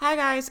Hi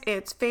guys,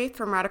 it's Faith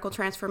from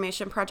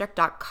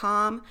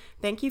RadicalTransformationProject.com.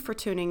 Thank you for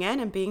tuning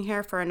in and being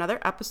here for another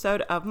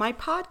episode of my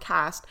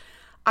podcast.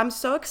 I'm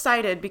so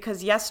excited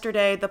because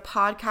yesterday the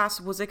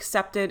podcast was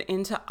accepted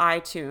into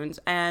iTunes,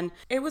 and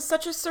it was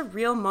such a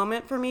surreal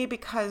moment for me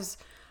because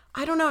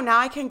I don't know, now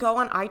I can go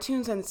on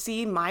iTunes and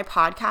see my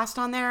podcast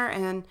on there,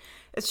 and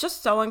it's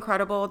just so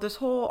incredible. This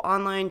whole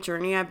online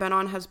journey I've been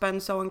on has been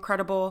so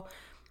incredible.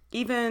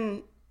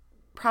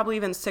 Probably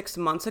even 6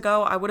 months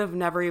ago, I would have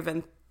never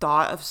even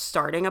thought of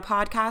starting a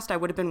podcast. I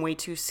would have been way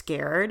too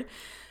scared.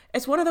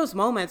 It's one of those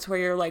moments where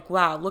you're like,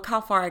 wow, look how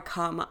far I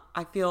come.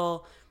 I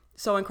feel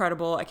so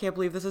incredible. I can't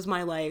believe this is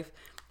my life.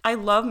 I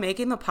love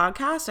making the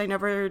podcast. I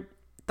never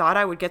thought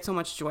I would get so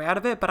much joy out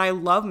of it, but I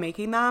love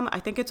making them. I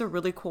think it's a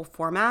really cool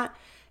format.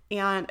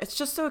 And it's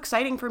just so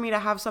exciting for me to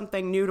have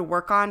something new to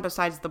work on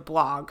besides the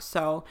blog.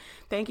 So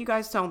thank you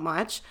guys so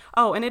much.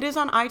 Oh, and it is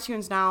on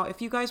iTunes now.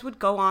 If you guys would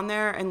go on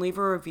there and leave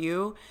a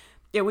review,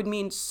 it would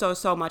mean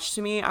so much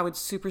to me. I would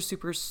super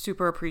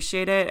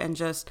appreciate it. And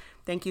just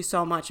thank you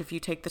so much. If you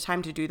take the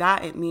time to do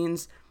that, it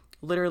means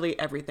literally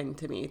everything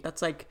to me.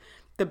 That's like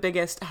the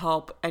biggest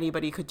help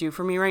anybody could do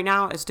for me right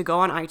now is to go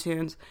on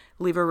iTunes,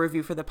 leave a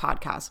review for the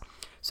podcast.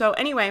 So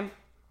anyway, I'm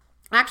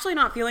actually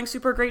not feeling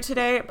super great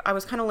today. I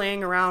was kind of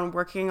laying around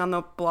working on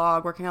the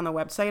blog, working on the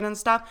website and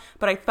stuff,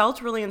 but I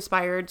felt really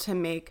inspired to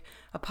make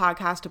a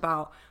podcast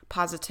about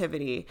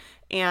positivity.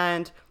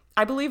 And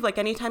I believe like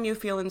anytime you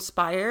feel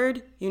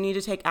inspired, you need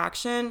to take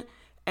action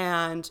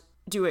and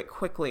do it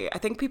quickly. I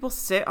think people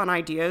sit on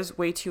ideas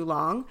way too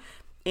long.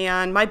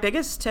 And my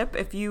biggest tip,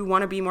 if you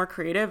want to be more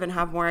creative and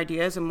have more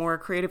ideas and more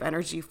creative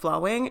energy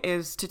flowing,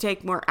 is to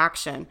take more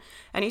action.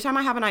 Anytime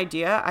I have an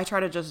idea, I try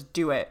to just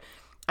do it.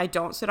 I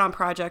don't sit on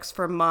projects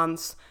for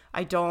months.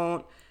 I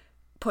don't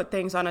put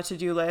things on a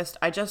to-do list.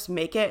 I just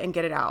make it and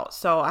get it out.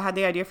 So I had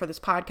the idea for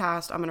this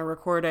podcast. I'm going to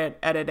record it,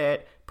 edit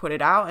it, put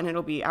it out, and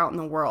it'll be out in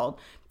the world.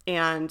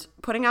 And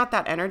putting out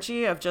that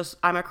energy of just,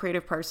 I'm a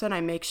creative person,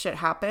 I make shit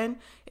happen,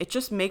 it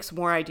just makes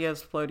more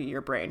ideas flow to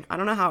your brain. I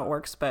don't know how it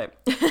works, but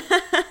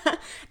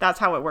that's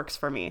how it works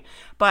for me.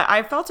 But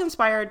I felt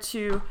inspired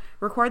to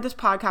record this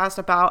podcast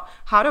about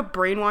how to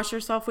brainwash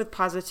yourself with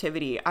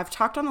positivity. I've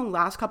talked on the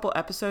last couple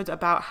episodes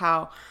about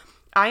how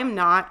I am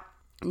not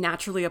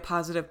naturally a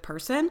positive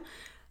person.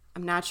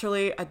 I'm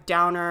naturally a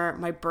downer.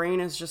 My brain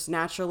is just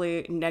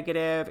naturally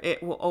negative.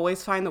 It will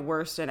always find the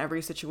worst in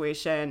every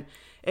situation.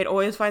 It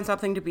always finds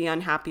something to be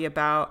unhappy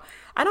about.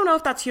 I don't know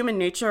if that's human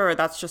nature or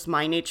that's just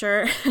my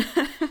nature,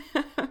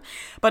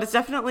 but it's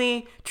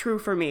definitely true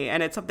for me,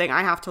 and it's something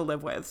I have to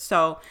live with.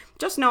 So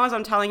just know, as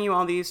I'm telling you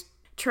all these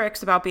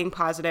tricks about being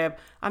positive,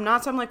 I'm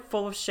not some like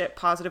full of shit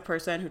positive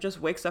person who just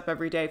wakes up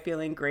every day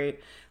feeling great.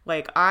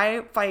 Like,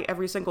 I fight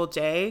every single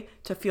day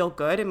to feel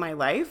good in my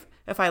life.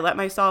 If I let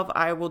myself,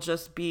 I will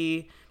just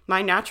be,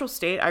 my natural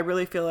state, I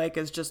really feel like,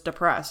 is just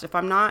depressed. If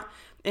I'm not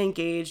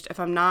engaged, if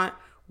I'm not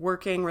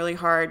working really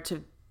hard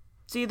to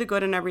see the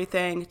good in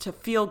everything, to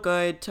feel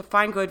good, to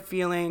find good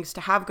feelings,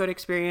 to have good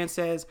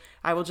experiences,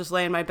 I will just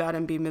lay in my bed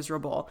and be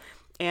miserable.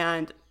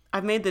 And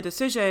I've made the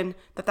decision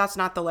that that's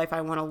not the life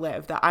I want to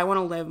live, that I want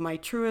to live my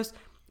truest,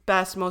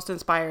 best, most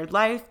inspired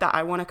life, that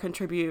I want to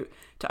contribute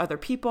to other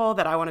people,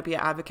 that I want to be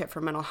an advocate for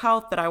mental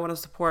health, that I want to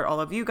support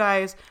all of you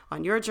guys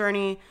on your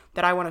journey,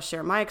 that I want to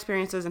share my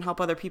experiences and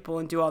help other people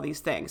and do all these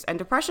things. And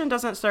depression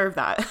doesn't serve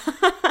that.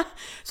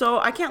 So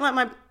I can't let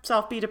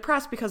myself be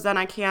depressed, because then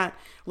I can't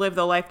live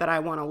the life that I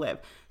want to live.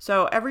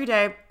 So every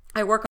day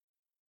I work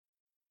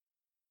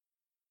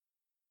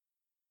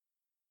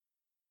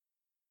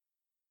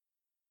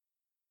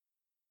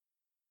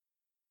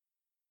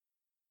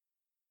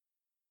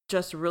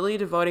just really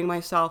devoting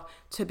myself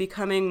to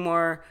becoming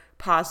more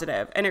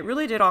positive. And it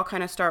really did all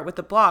kind of start with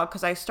the blog,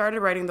 because I started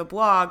writing the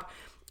blog,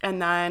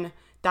 and then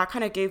that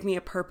kind of gave me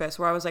a purpose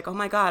where I was like, oh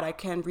my God, I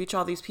can reach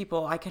all these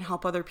people. I can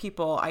help other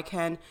people. I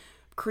can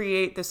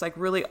create this like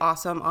really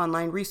awesome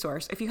online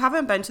resource. If you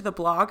haven't been to the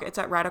blog, it's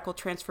at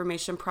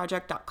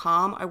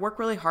RadicalTransformationProject.com. I work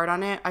really hard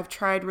on it. I've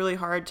tried really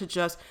hard to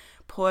just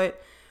put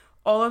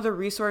all of the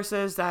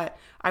resources that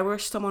I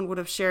wish someone would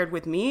have shared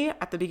with me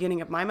at the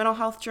beginning of my mental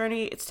health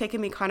journey. It's taken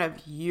me kind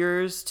of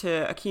years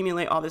to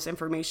accumulate all this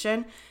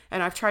information,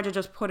 and I've tried to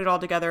just put it all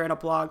together in a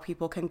blog.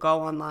 People can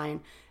go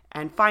online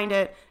and find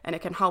it, and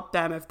it can help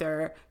them if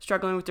they're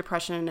struggling with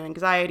depression and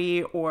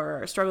anxiety,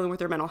 or struggling with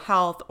their mental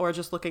health, or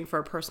just looking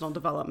for personal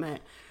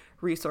development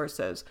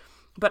resources.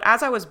 But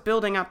as I was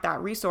building up that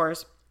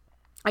resource,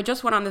 I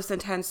just went on this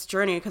intense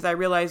journey because I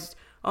realized,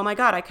 oh my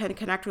God, I can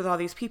connect with all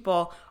these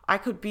people. I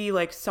could be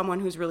like someone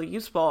who's really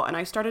useful. And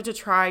I started to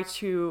try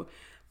to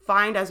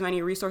find as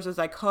many resources as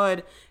I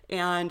could,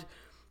 and,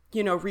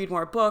 read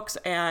more books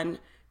and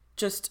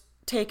just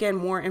take in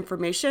more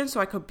information so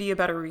I could be a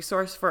better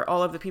resource for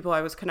all of the people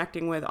I was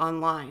connecting with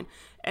online.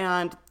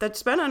 And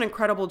that's been an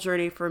incredible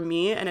journey for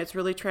me, and it's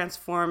really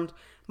transformed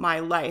my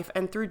life.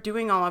 And through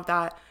doing all of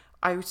that,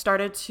 I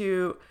started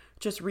to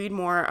just read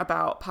more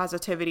about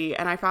positivity,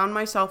 and I found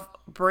myself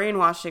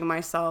brainwashing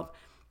myself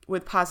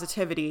with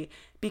positivity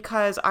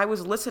because I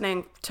was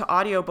listening to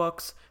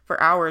audiobooks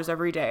for hours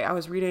every day. I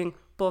was reading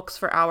books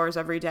for hours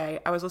every day.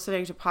 I was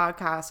listening to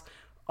podcasts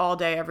all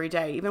day, every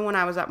day. Even when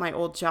I was at my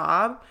old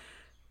job,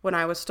 when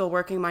I was still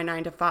working my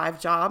 9 to 5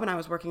 job and I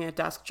was working a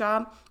desk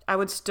job, I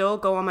would still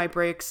go on my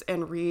breaks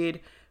and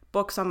read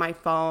books on my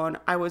phone.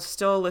 I was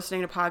still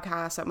listening to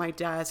podcasts at my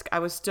desk. I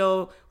was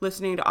still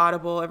listening to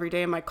Audible every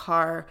day in my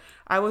car.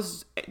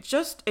 It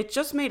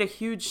just made a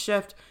huge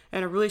shift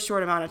in a really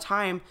short amount of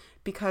time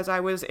because I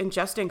was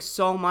ingesting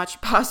so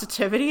much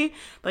positivity,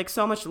 like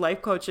so much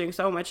life coaching,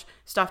 so much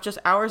stuff, just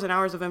hours and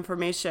hours of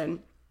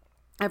information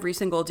every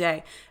single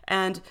day.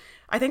 And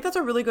I think that's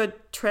a really good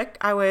trick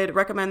I would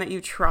recommend that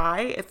you try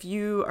if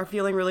you are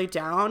feeling really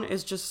down,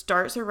 is just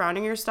start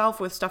surrounding yourself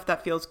with stuff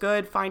that feels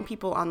good. Find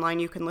people online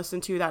you can listen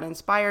to that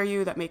inspire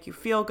you, that make you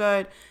feel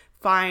good.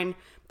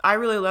 I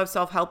really love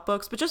self-help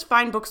books, but just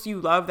find books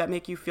you love that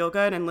make you feel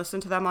good and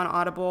listen to them on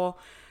Audible.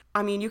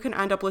 I mean, you can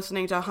end up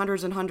listening to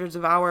hundreds and hundreds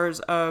of hours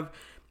of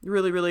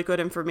really, really good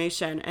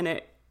information, and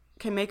it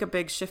can make a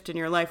big shift in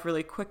your life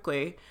really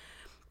quickly.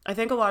 I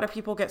think a lot of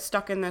people get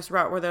stuck in this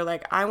route where they're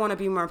like, I want to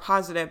be more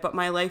positive, but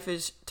my life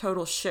is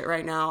total shit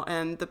right now.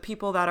 And the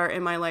people that are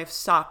in my life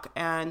suck.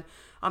 And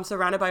I'm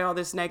surrounded by all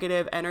this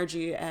negative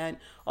energy and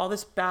all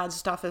this bad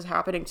stuff is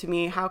happening to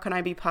me. How can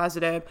I be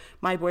positive?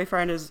 My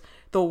boyfriend is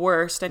the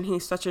worst and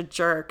he's such a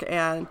jerk.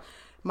 And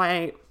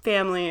my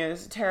family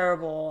is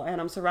terrible.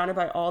 And I'm surrounded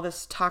by all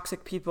this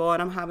toxic people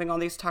and I'm having all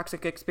these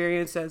toxic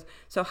experiences.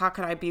 So how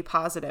can I be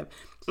positive?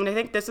 And I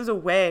think this is a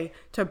way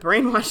to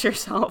brainwash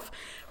yourself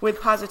with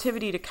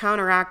positivity to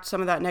counteract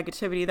some of that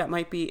negativity that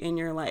might be in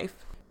your life.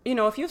 You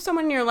know, if you have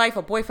someone in your life,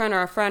 a boyfriend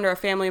or a friend or a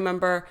family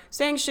member,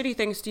 saying shitty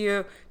things to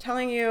you,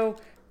 telling you,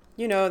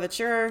 you know, that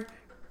you're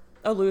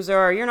a loser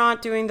or you're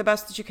not doing the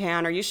best that you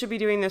can, or you should be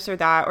doing this or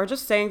that, or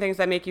just saying things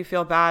that make you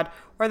feel bad,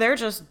 or they're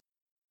just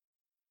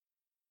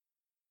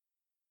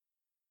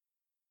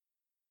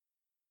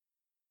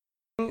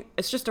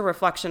it's just a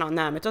reflection on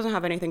them. It doesn't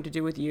have anything to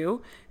do with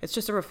you. It's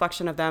just a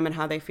reflection of them and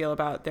how they feel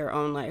about their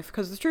own life.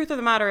 Because the truth of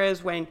the matter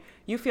is, when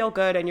you feel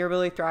good and you're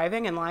really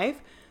thriving in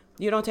life,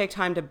 you don't take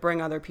time to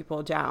bring other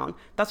people down.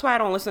 That's why I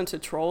don't listen to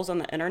trolls on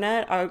the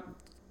internet. I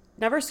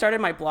never started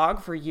my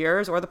blog for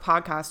years, or the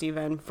podcast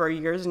even, for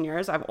years and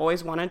years. I've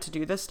always wanted to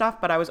do this stuff,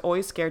 but I was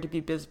always scared to be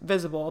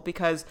visible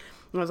because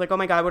I was like, oh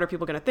my God, what are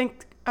people going to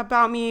think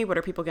about me? What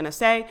are people going to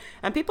say?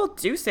 And people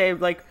do say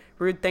like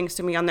rude things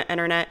to me on the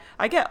internet.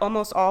 I get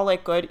almost all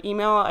like good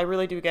email. I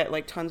really do get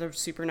like tons of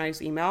super nice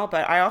email,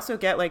 but I also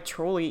get like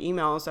trolly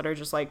emails that are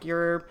just like,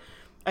 you're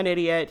an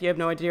idiot. You have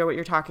no idea what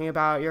you're talking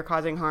about. You're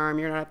causing harm.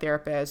 You're not a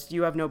therapist.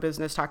 You have no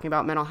business talking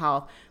about mental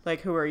health.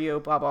 Like, who are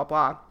you? Blah, blah,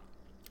 blah.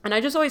 And I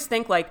just always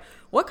think like,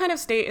 what kind of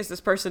state is this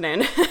person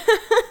in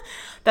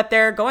that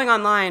they're going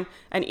online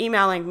and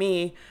emailing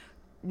me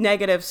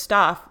negative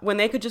stuff when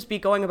they could just be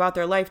going about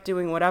their life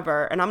doing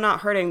whatever, and I'm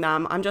not hurting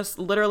them. I'm just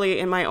literally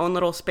in my own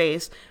little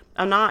space.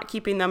 I'm not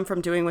keeping them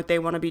from doing what they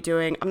want to be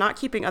doing. I'm not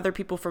keeping other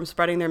people from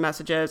spreading their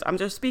messages. I'm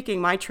just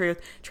speaking my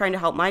truth, trying to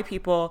help my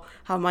people,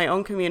 have my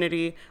own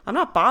community. I'm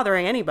not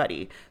bothering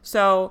anybody.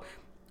 So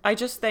I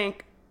just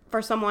think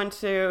for someone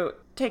to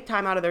take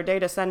time out of their day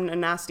to send a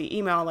nasty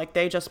email, like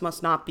they just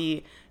must not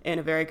be in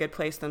a very good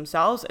place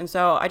themselves. And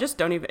so I just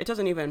don't even, it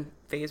doesn't even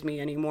faze me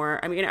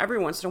anymore. I mean, every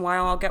once in a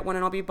while I'll get one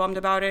and I'll be bummed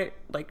about it.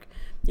 Like,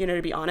 you know,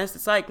 to be honest,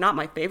 it's like not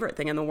my favorite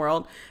thing in the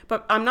world,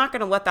 but I'm not going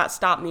to let that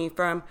stop me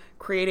from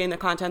creating the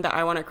content that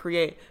I want to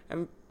create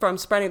and from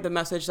spreading the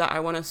message that I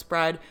want to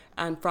spread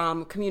and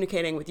from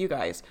communicating with you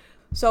guys.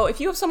 So if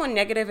you have someone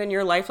negative in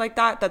your life like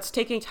that, that's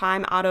taking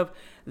time out of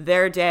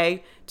their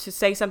day to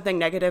say something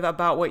negative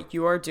about what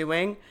you're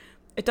doing,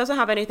 it doesn't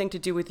have anything to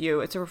do with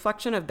you. It's a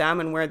reflection of them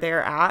and where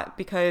they're at,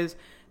 because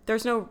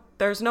there's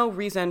no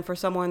reason for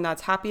someone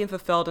that's happy and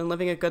fulfilled and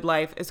living a good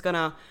life is going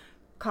to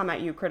come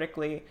at you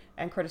critically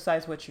and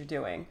criticize what you're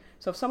doing.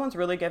 So if someone's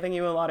really giving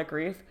you a lot of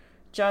grief,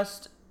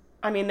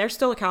 they're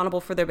still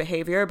accountable for their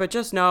behavior, but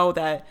just know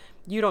that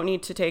you don't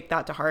need to take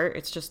that to heart.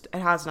 It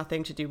has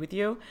nothing to do with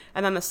you.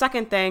 And then the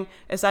second thing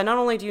is that not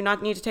only do you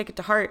not need to take it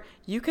to heart,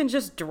 you can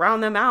just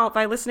drown them out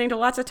by listening to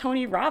lots of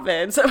Tony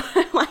Robbins.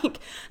 Like,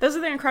 this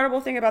is the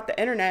incredible thing about the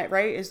internet,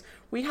 right? Is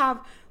we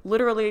have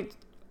literally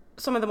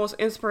some of the most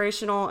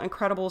inspirational,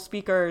 incredible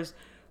speakers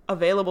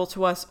available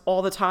to us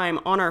all the time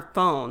on our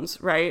phones,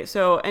 right?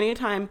 So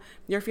anytime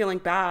you're feeling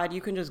bad,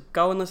 you can just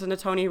go and listen to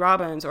Tony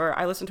Robbins, or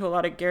I listen to a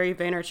lot of Gary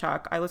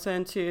Vaynerchuk. I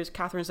listen to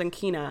Catherine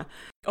Zankina.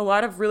 A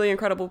lot of really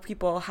incredible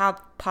people have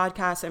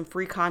podcasts and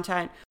free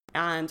content.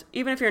 And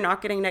even if you're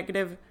not getting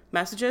negative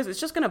messages, it's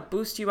just going to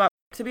boost you up.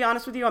 To be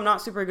honest with you, I'm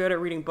not super good at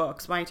reading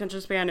books. My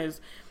attention span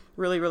is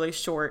really, really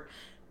short.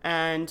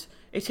 And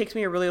it takes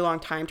me a really long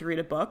time to read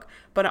a book.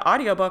 But an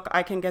audiobook,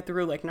 I can get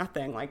through like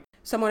nothing. Like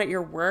someone at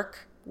your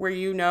work where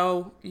you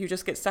know you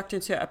just get sucked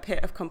into a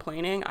pit of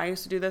complaining. I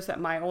used to do this at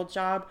my old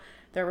job.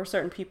 There were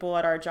certain people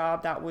at our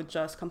job that would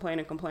just complain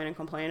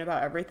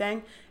about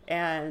everything.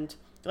 And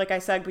like I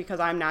said, because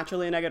I'm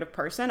naturally a negative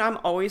person, I'm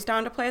always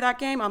down to play that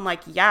game. I'm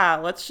like, yeah,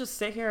 let's just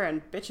sit here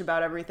and bitch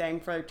about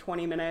everything for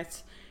 20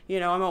 minutes. You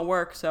know, I'm at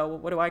work, so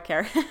what do I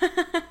care?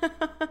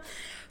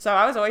 So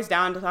I was always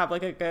down to have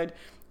like a good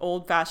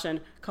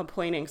old-fashioned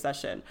complaining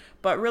session.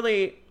 But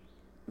really,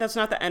 that's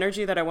not the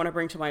energy that I want to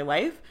bring to my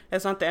life.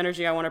 That's not the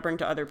energy I want to bring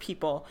to other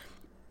people.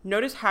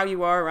 Notice how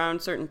you are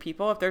around certain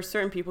people. If there's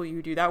certain people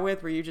you do that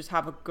with where you just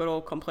have a good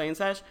old complaint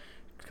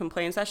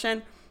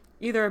session,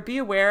 either be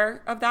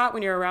aware of that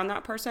when you're around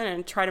that person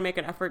and try to make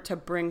an effort to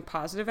bring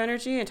positive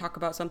energy and talk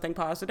about something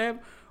positive,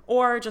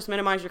 or just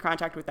minimize your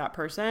contact with that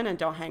person and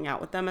don't hang out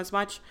with them as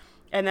much.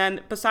 And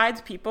then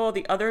besides people,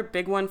 the other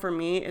big one for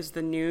me is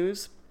the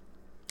news.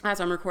 As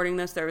I'm recording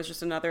this, there was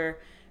just another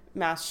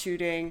mass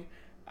shooting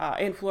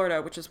in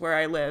Florida, which is where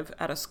I live,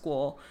 at a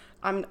school.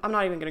 I'm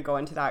not even going to go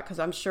into that because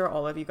I'm sure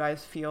all of you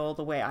guys feel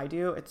the way I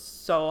do. It's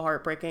so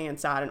heartbreaking and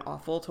sad and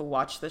awful to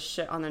watch this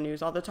shit on the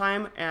news all the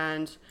time.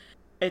 And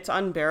it's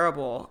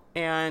unbearable.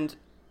 And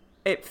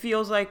it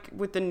feels like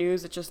with the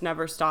news, it just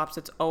never stops.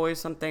 It's always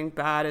something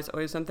bad. It's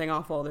always something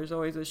awful. There's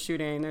always a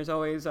shooting. There's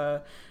always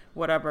a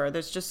whatever.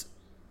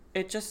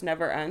 It just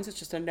never ends. It's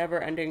just a never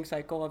ending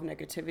cycle of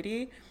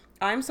negativity.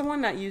 I'm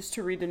someone that used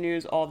to read the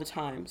news all the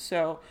time.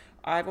 So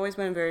I've always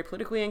been very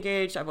politically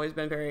engaged. I've always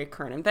been very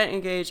current event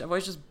engaged. I've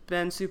always just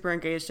been super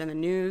engaged in the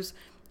news.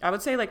 I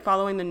would say like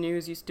following the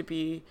news used to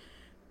be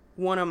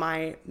one of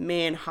my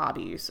main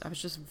hobbies. I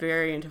was just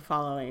very into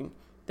following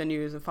the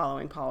news and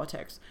following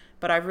politics.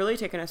 But I've really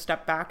taken a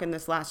step back in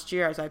this last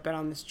year as I've been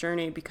on this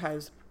journey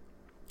because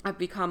I've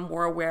become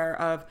more aware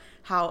of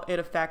how it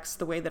affects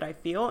the way that I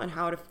feel and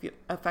how it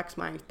affects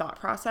my thought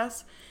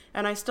process.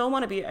 And I still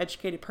want to be an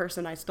educated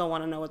person. I still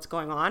want to know what's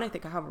going on. I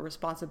think I have a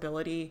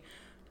responsibility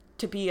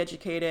to be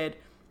educated,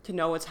 to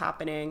know what's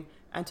happening,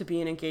 and to be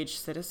an engaged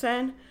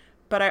citizen.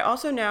 But I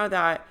also know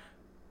that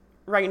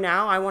right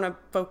now I want to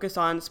focus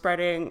on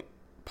spreading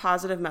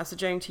positive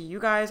messaging to you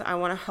guys. I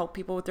want to help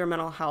people with their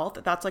mental health.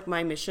 That's like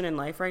my mission in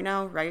life right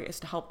now, right? Is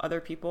to help other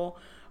people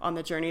on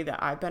the journey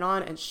that I've been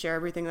on and share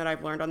everything that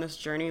I've learned on this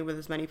journey with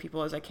as many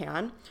people as I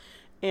can.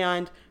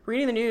 And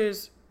reading the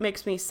news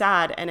makes me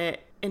sad and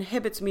it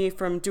inhibits me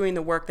from doing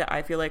the work that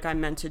I feel like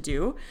I'm meant to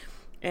do.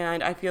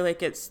 And I feel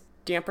like it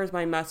dampers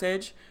my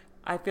message.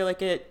 I feel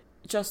like it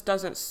just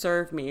doesn't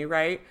serve me,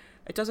 right?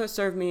 It doesn't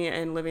serve me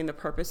in living the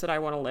purpose that I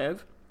want to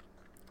live.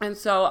 And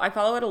so I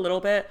follow it a little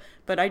bit,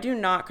 but I do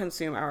not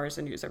consume hours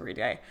of news every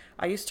day.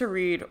 I used to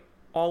read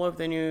all of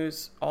the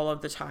news all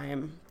of the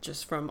time,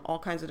 just from all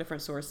kinds of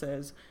different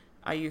sources.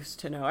 I used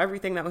to know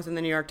everything that was in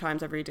the New York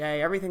Times every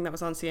day, everything that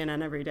was on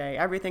CNN every day,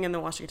 everything in the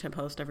Washington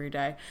Post every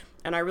day.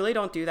 And I really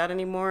don't do that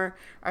anymore.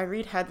 I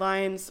read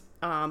headlines,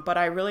 but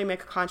I really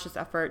make a conscious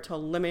effort to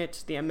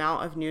limit the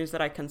amount of news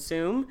that I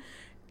consume.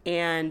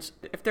 And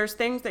if there's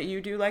things that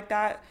you do like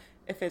that,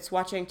 if it's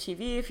watching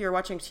TV, if you're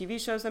watching TV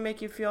shows that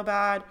make you feel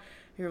bad,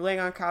 if you're laying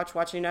on a couch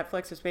watching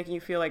Netflix, it's making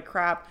you feel like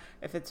crap,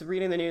 if it's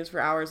reading the news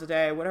for hours a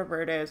day,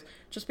 whatever it is,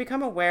 just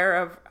become aware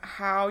of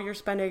how you're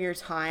spending your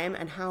time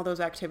and how those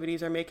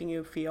activities are making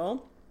you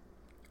feel.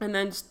 And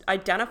then just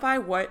identify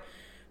what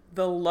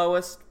the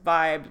lowest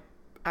vibe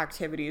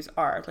activities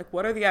are. Like,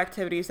 what are the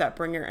activities that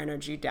bring your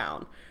energy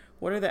down?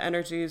 What are the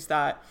activities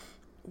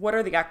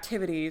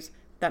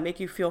that make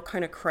you feel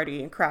kind of cruddy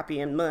and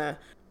crappy and meh?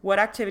 What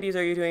activities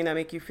are you doing that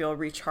make you feel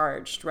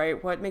recharged,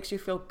 right? What makes you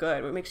feel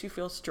good? What makes you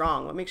feel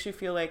strong? What makes you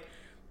feel like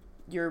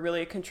you're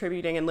really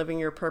contributing and living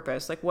your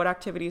purpose? Like, what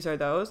activities are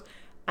those?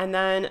 And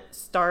then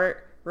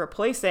start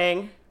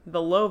replacing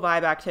the low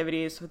vibe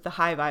activities with the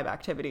high vibe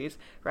activities,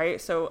 right?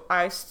 So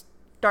I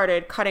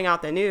started cutting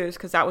out the news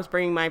because that was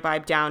bringing my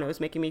vibe down. It was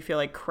making me feel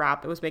like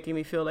crap. It was making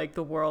me feel like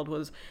the world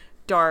was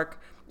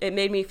dark. It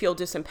made me feel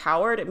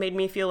disempowered. It made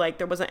me feel like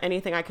there wasn't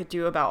anything I could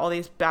do about all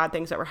these bad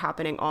things that were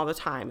happening all the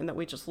time, and that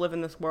we just live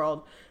in this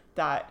world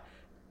that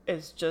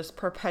is just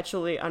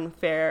perpetually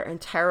unfair and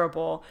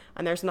terrible,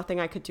 and there's nothing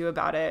I could do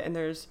about it, and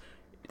there's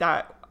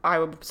that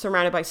I'm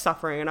surrounded by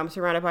suffering, and I'm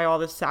surrounded by all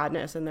this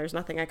sadness, and there's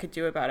nothing I could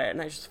do about it, and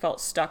I just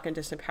felt stuck and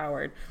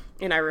disempowered.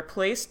 And I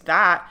replaced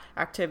that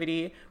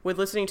activity with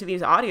listening to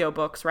these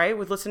audiobooks, right?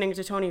 With listening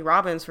to Tony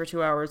Robbins for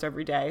 2 hours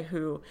every day,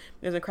 who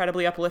is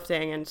incredibly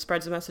uplifting and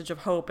spreads a message of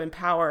hope and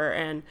power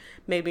and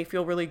made me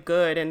feel really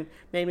good and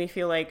made me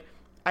feel like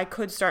I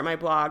could start my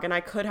blog and I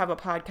could have a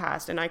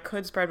podcast and I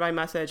could spread my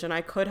message and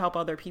I could help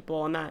other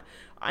people, and that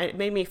it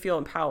made me feel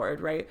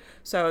empowered, right?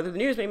 So the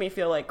news made me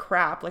feel like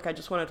crap, like I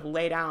just wanted to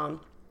lay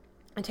down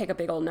and take a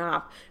big old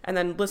nap. And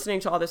then listening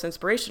to all this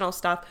inspirational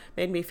stuff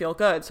made me feel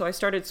good. So I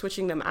started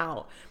switching them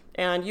out.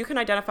 And you can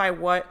identify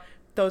what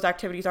those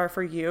activities are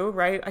for you,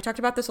 right? I talked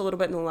about this a little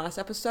bit in the last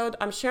episode.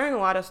 I'm sharing a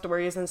lot of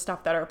stories and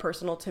stuff that are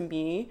personal to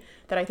me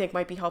that I think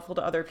might be helpful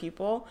to other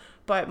people.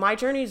 But my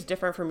journey is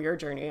different from your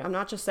journey. I'm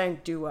not just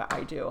saying do what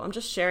I do. I'm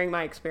just sharing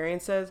my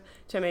experiences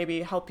to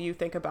maybe help you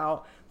think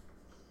about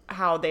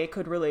how they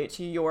could relate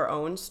to your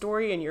own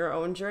story and your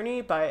own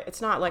journey. But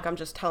it's not like I'm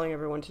just telling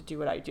everyone to do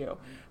what I do.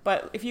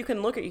 But if you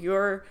can look at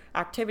your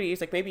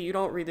activities, like maybe you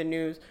don't read the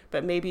news,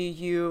 but maybe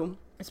you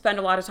spend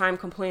a lot of time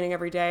complaining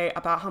every day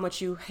about how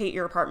much you hate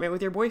your apartment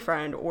with your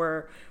boyfriend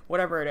or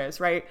whatever it is,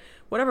 right?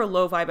 Whatever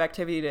low vibe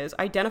activity it is,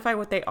 identify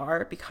what they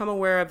are, become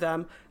aware of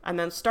them, and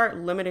then start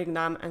limiting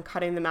them and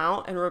cutting them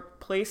out and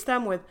replace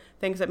them with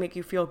things that make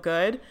you feel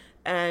good.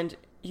 And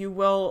you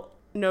will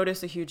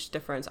notice a huge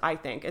difference, I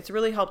think. It's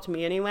really helped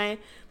me anyway.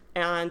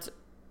 And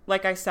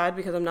like I said,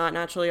 because I'm not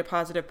naturally a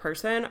positive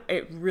person,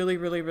 it really,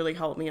 really, really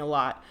helped me a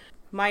lot.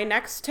 My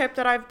next tip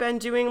that I've been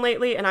doing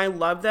lately, and I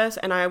love this,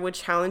 and I would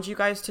challenge you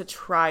guys to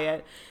try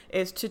it,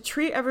 is to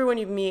treat everyone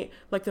you meet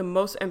like the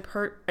most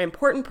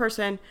important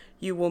person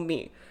you will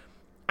meet.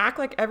 Act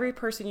like every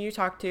person you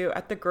talk to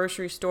at the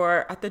grocery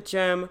store, at the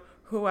gym,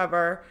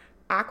 whoever,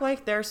 act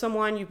like they're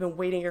someone you've been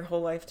waiting your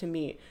whole life to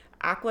meet.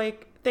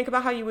 Think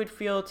about how you would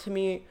feel to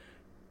meet,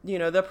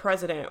 the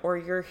president or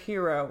your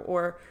hero,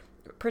 or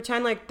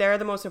pretend like they're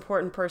the most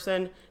important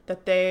person,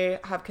 that they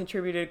have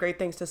contributed great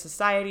things to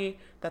society,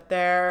 that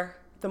they're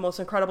the most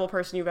incredible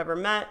person you've ever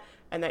met,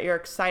 and that you're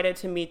excited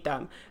to meet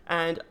them.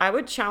 And I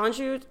would challenge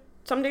you.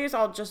 Some days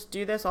I'll just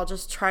do this. I'll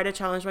just try to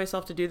challenge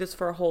myself to do this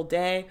for a whole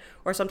day.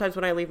 Or sometimes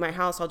when I leave my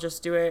house, I'll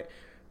just do it.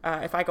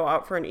 If I go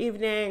out for an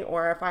evening,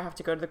 or if I have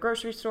to go to the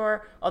grocery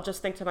store, I'll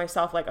just think to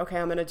myself like, okay,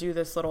 I'm going to do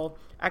this little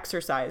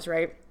exercise,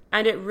 right?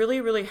 And it really,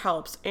 really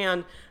helps.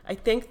 And I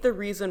think the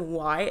reason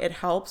why it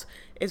helps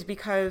is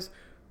because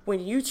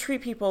when you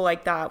treat people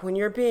like that, when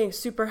you're being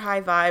super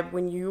high vibe,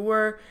 when you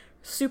were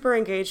super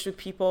engaged with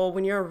people,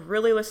 when you're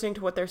really listening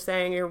to what they're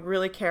saying, you're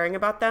really caring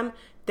about them,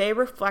 they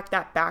reflect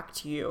that back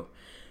to you.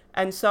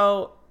 And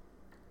so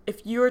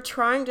if you're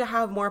trying to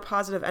have more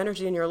positive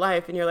energy in your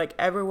life and you're like,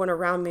 everyone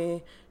around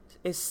me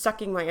is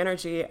sucking my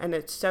energy and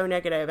it's so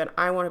negative and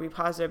I want to be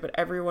positive, but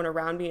everyone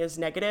around me is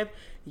negative,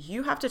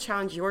 you have to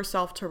challenge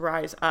yourself to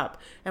rise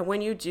up. And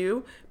when you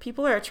do,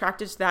 people are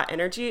attracted to that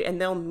energy and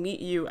they'll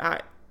meet you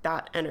at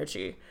that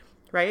energy,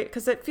 right?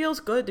 Because it feels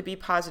good to be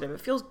positive.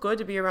 It feels good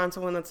to be around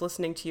someone that's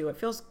listening to you. It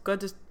feels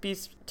good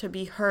to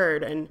be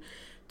heard and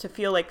to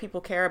feel like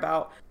people care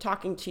about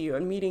talking to you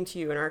and meeting to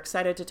you and are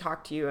excited to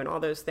talk to you and all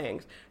those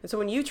things. And so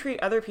when you treat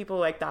other people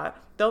like that,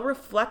 they'll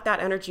reflect that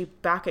energy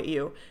back at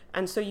you.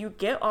 And so you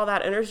get all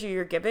that energy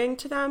you're giving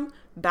to them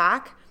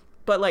back,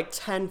 but like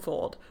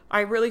tenfold.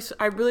 I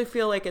really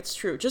feel like it's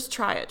true. Just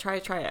try it. Try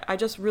it.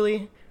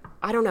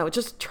 I don't know.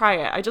 Just try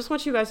it. I just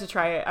want you guys to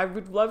try it. I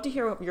would love to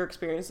hear your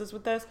experiences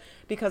with this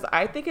because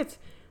I think it's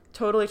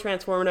totally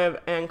transformative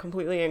and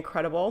completely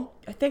incredible.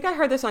 I think I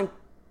heard this on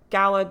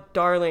Gala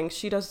Darling.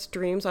 She does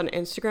streams on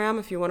Instagram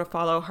if you want to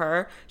follow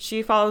her.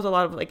 She follows a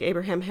lot of like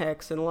Abraham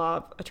Hicks and law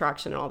of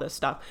attraction and all this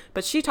stuff.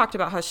 But she talked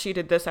about how she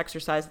did this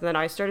exercise and then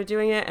I started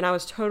doing it and I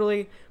was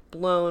totally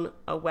blown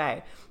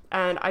away.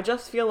 And I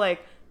just feel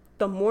like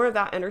the more of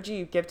that energy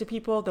you give to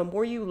people, the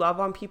more you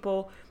love on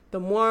people, the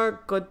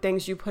more good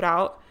things you put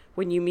out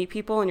when you meet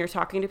people and you're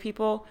talking to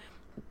people,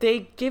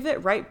 they give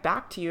it right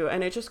back to you.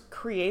 And it just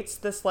creates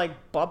this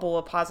like bubble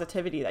of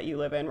positivity that you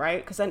live in,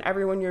 right? Because then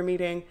everyone you're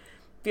meeting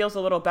feels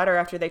a little better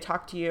after they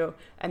talk to you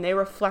and they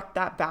reflect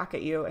that back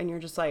at you. And you're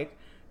just like,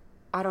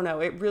 I don't know,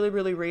 it really,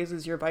 really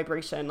raises your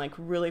vibration like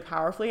really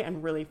powerfully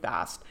and really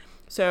fast.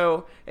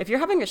 So if you're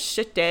having a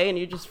shit day and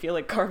you just feel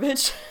like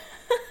garbage,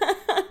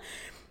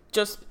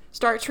 just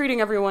start treating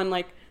everyone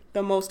like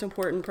the most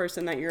important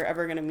person that you're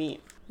ever going to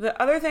meet. The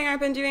other thing I've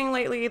been doing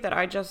lately that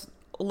I just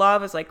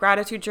love is like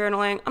gratitude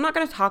journaling. I'm not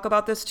going to talk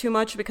about this too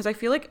much because I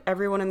feel like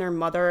everyone and their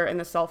mother in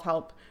the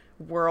self-help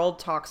world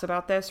talks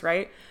about this,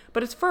 right?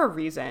 But it's for a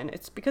reason.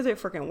 It's because it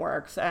freaking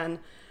works. And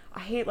I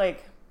hate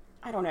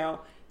I don't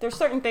know. There's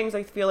certain things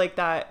I feel like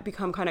that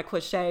become kind of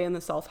cliche in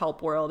the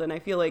self-help world. And I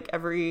feel like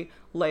every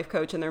life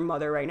coach and their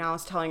mother right now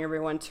is telling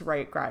everyone to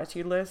write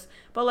gratitude lists.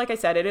 But like I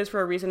said, it is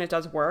for a reason. It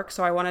does work.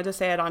 So I wanted to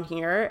say it on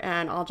here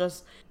and I'll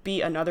just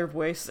be another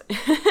voice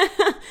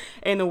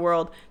in the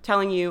world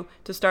telling you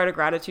to start a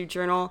gratitude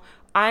journal.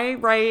 I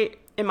write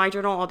in my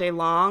journal all day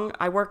long.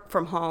 I work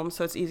from home,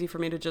 so it's easy for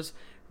me to just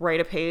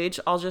write a page.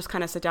 I'll just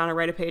kind of sit down and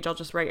write a page. I'll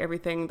just write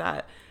everything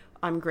that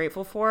I'm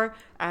grateful for.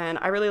 And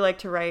I really like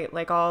to write,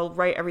 I'll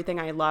write everything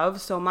I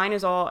love. So mine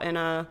is all in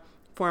a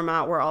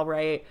format where I'll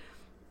write,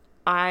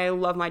 I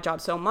love my job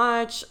so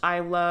much. I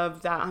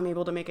love that I'm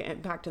able to make an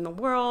impact in the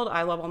world.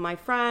 I love all my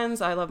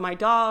friends. I love my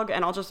dog.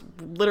 And I'll just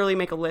literally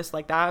make a list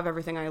like that of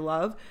everything I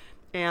love.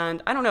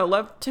 And I don't know,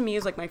 love to me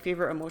is like my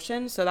favorite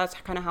emotion. So that's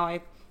kind of how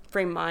I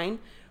frame mine.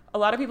 A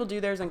lot of people do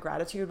theirs in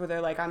gratitude where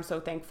they're like, I'm so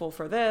thankful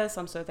for this.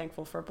 I'm so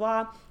thankful for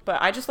blah. But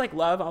I just like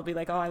love. I'll be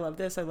like, oh, I love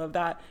this. I love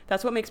that.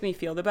 That's what makes me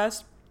feel the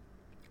best.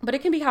 But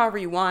it can be however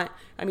you want.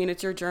 I mean,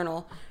 it's your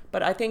journal.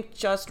 But I think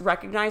just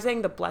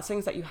recognizing the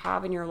blessings that you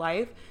have in your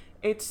life,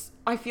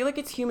 I feel like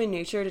it's human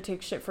nature to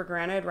take shit for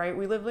granted, right?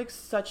 We live like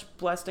such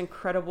blessed,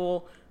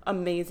 incredible,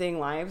 amazing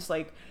lives.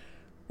 Like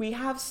we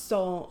have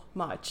so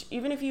much.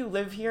 Even if you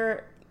live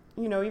here,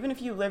 even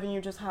if you live and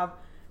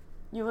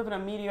you live in a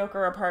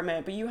mediocre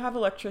apartment, but you have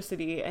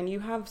electricity and you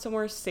have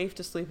somewhere safe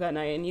to sleep at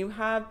night and you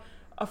have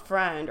a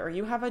friend or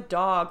you have a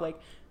dog, like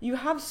you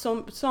have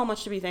so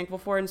much to be thankful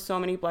for and so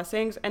many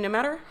blessings. And no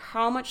matter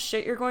how much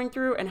shit you're going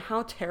through and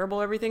how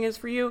terrible everything is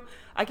for you,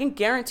 I can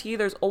guarantee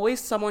there's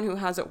always someone who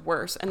has it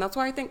worse. And that's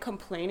why I think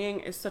complaining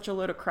is such a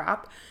load of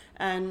crap.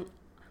 And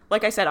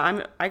like I said,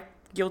 I'm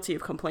guilty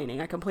of complaining.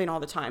 I complain all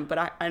the time,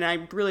 but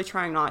I'm really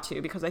trying not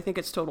to because I think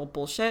it's total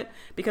bullshit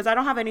because I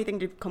don't have anything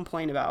to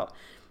complain about.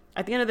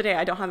 at the end of the day,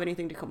 I don't have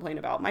anything to complain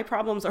about. My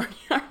problems are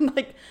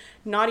like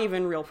not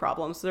even real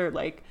problems. They're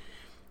like,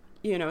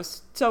 you know,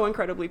 so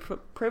incredibly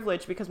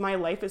privileged because my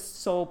life is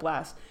so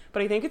blessed.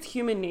 But I think it's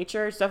human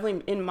nature. It's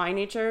definitely in my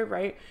nature,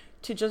 right?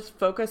 To just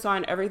focus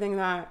on everything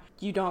that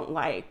you don't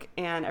like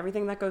and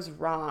everything that goes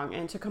wrong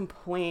and to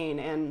complain.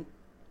 And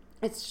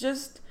it's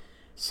just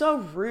so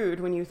rude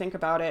when you think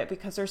about it,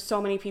 because there's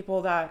so many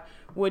people that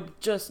would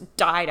just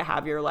die to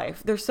have your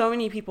life. There's so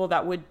many people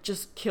that would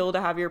just kill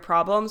to have your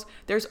problems.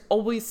 There's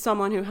always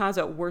someone who has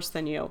it worse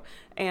than you.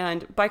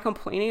 And by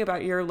complaining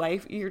about your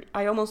life,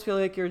 I almost feel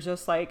like you're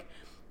just like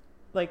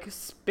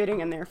spitting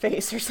in their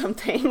face or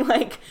something.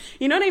 Like,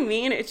 you know what I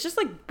mean? It's just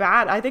like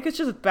bad. I think it's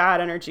just bad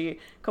energy.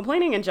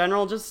 Complaining in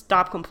general, just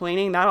stop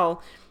complaining.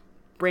 That'll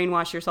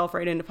brainwash yourself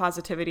right into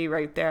positivity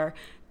right there.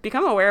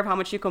 Become aware of how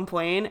much you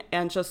complain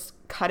and just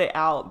cut it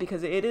out,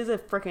 because it is a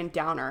freaking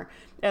downer.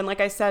 And like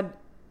I said,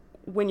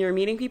 when you're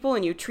meeting people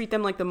and you treat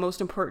them like the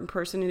most important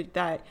person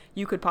that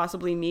you could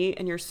possibly meet,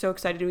 and you're so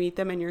excited to meet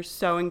them and you're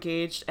so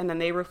engaged, and then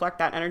they reflect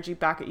that energy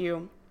back at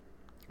you,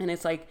 and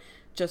it's like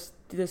just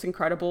this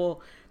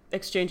incredible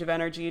exchange of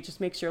energy. It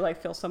just makes your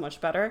life feel so much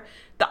better.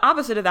 The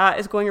opposite of that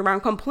is going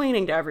around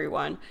complaining to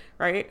everyone,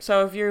 right?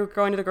 So if you're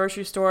going to the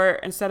grocery store,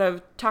 instead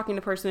of talking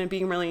to the person and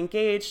being really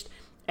engaged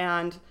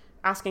and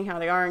asking how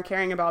they are and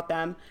caring about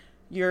them,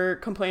 you're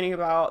complaining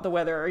about the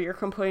weather, or you're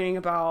complaining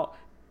about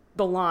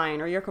the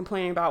line, or you're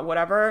complaining about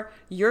whatever.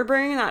 You're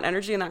bringing that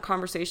energy and that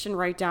conversation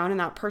right down, and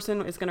that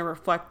person is going to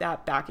reflect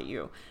that back at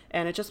you.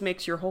 And it just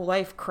makes your whole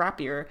life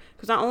crappier,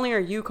 because not only are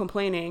you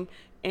complaining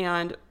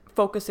and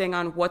focusing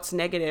on what's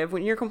negative.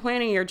 When you're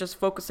complaining, you're just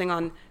focusing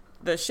on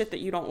the shit that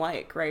you don't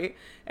like, right?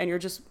 And you're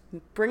just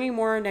bringing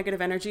more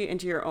negative energy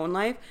into your own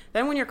life.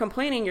 Then when you're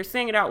complaining, you're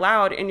saying it out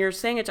loud and you're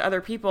saying it to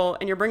other people,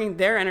 and you're bringing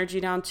their energy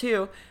down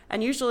too.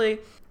 And usually,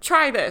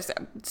 try this.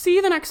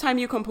 See the next time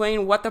you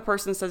complain what the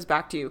person says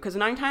back to you, because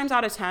 9 times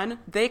out of 10,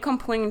 they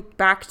complain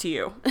back to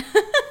you.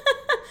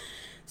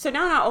 So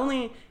now not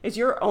only is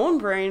your own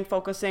brain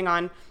focusing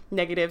on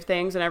negative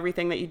things and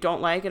everything that you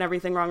don't like and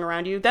everything wrong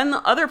around you, then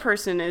the other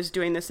person is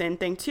doing the same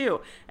thing too.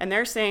 And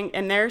they're saying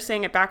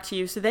it back to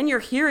you. So then you're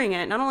hearing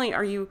it. Not only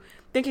are you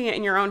thinking it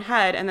in your own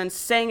head and then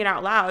saying it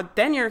out loud,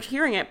 then you're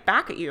hearing it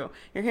back at you.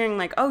 You're hearing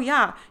like, oh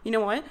yeah, you know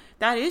what?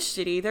 That is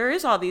shitty. There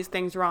is all these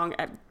things wrong.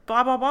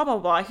 Blah, blah, blah, blah,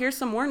 blah. Here's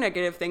some more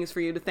negative things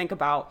for you to think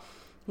about.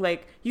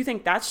 Like, you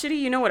think that's shitty?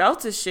 You know what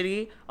else is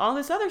shitty? All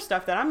this other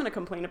stuff that I'm going to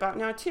complain about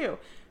now too.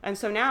 And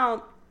so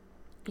now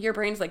your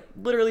brain's like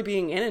literally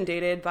being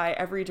inundated by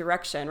every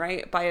direction,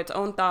 right? By its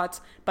own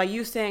thoughts, by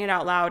you saying it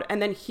out loud and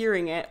then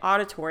hearing it,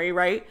 auditory,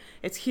 right?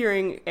 It's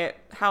hearing it,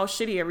 how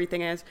shitty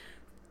everything is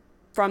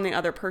from the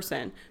other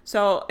person.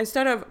 So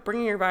instead of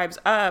bringing your vibes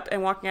up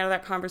and walking out of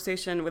that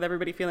conversation with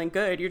everybody feeling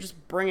good, you're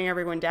just bringing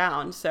everyone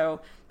down.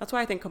 So that's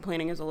why I think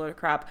complaining is a load of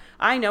crap.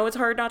 I know it's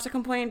hard not to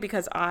complain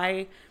because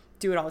I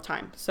do it all the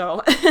time.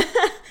 So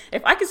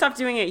if I can stop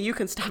doing it, you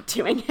can stop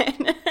doing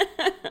it.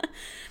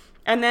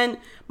 And then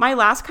my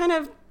last kind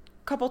of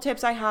couple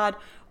tips I had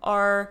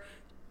are,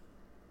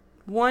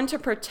 one, to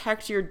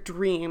protect your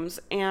dreams.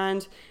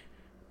 And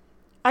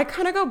I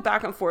kind of go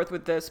back and forth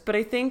with this, but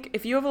I think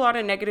if you have a lot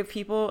of negative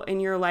people in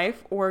your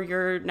life, or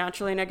you're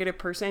naturally a negative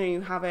person and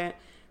you haven't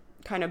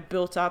kind of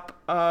built up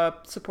a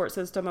support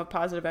system of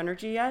positive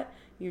energy yet,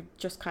 you're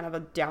just kind of a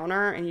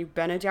downer and you've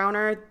been a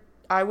downer,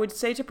 I would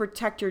say to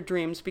protect your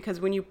dreams, because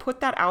when you put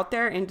that out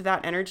there into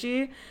that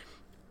energy,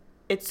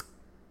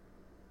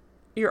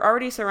 you're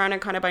already surrounded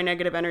kind of by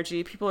negative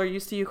energy. People are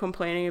used to you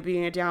complaining and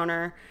being a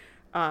downer,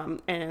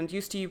 and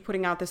used to you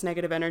putting out this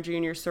negative energy,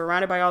 and you're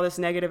surrounded by all this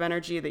negative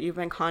energy that you've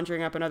been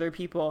conjuring up in other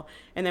people.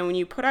 And then when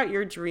you put out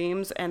your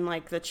dreams and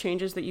like the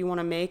changes that you want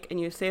to make,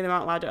 and you say them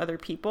out loud to other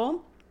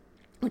people,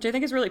 which I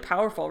think is really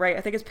powerful, right?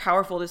 I think it's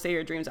powerful to say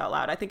your dreams out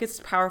loud. I think it's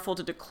powerful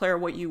to declare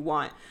what you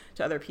want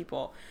to other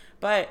people.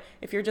 But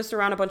if you're just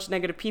around a bunch of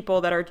negative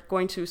people that are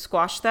going to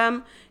squash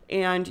them,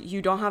 and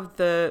you don't have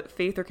the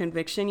faith or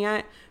conviction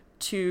yet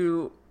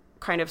to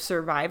kind of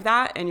survive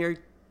that, and you're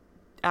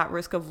at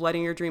risk of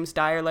letting your dreams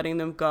die or letting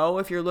them go,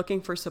 if you're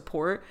looking for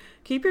support,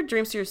 keep your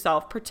dreams to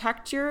yourself.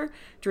 Protect your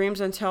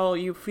dreams until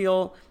you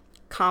feel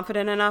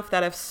confident enough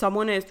that if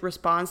someone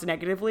responds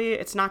negatively,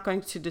 it's not going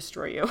to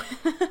destroy you.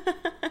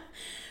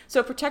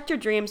 So protect your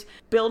dreams,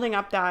 building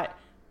up that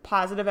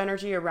positive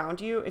energy around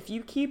you. If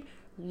you keep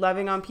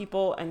loving on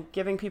people and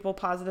giving people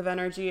positive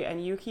energy,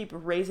 and you keep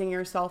raising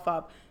yourself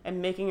up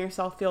and making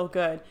yourself feel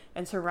good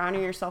and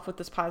surrounding yourself with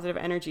this positive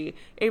energy,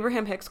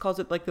 Abraham Hicks calls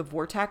it like the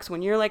vortex.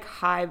 When you're like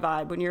high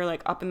vibe, when you're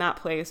like up in that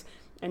place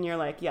and you're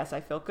like, yes,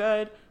 I feel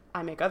good,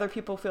 I make other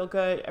people feel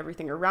good,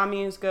 everything around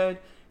me is good,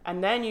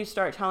 and then you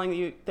start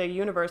telling the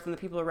universe and the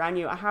people around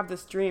you, I have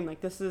this dream, like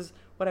this is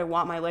what I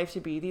want my life to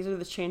be, these are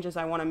the changes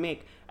I want to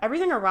make.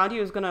 Everything around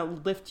you is going to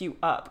lift you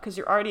up because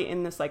you're already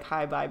in this like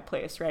high vibe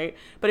place, right?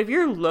 But if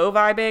you're low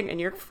vibing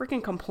and you're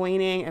freaking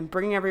complaining and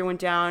bringing everyone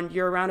down,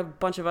 you're around a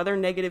bunch of other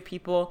negative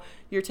people,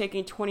 You're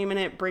taking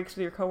 20-minute breaks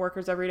with your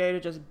coworkers every day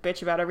to just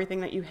bitch about everything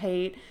that you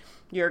hate.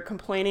 You're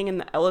complaining in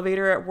the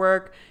elevator at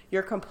work.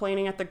 You're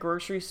complaining at the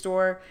grocery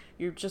store.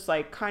 You've just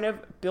like kind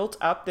of built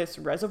up this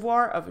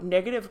reservoir of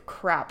negative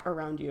crap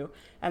around you.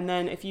 And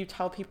then if you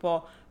tell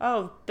people,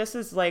 oh, this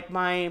is like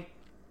my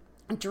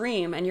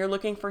dream, and you're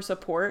looking for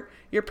support,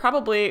 you're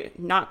probably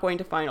not going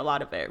to find a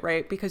lot of it,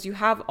 right? Because you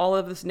have all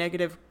of this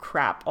negative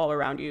crap all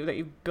around you that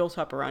you've built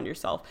up around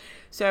yourself.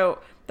 So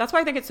that's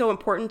why I think it's so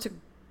important to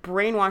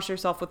brainwash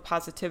yourself with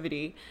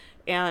positivity.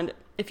 And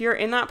if you're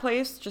in that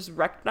place, just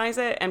recognize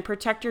it and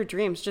protect your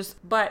dreams.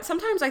 But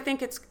sometimes I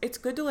think it's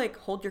good to like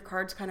hold your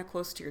cards kind of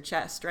close to your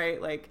chest, right?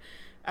 Like,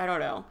 I don't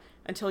know,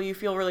 until you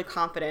feel really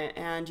confident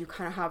and you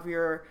kind of have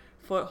your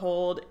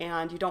foothold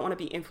and you don't want to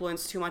be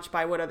influenced too much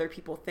by what other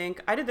people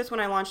think. I did this when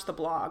I launched the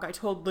blog. I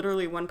told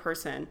literally one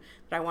person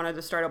that I wanted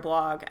to start a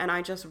blog, and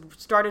I just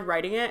started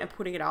writing it and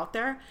putting it out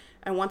there.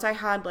 And once I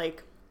had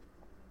like,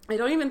 I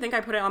don't even think I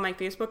put it on my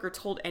Facebook or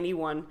told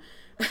anyone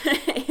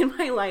in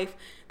my life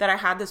that I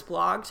had this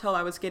blog till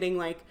I was getting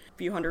like a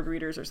few hundred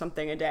readers or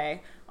something a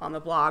day on the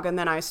blog. And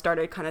then I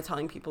started kind of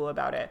telling people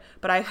about it.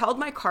 But I held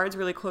my cards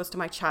really close to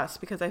my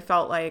chest because I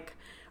felt like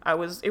it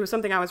was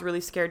something I was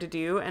really scared to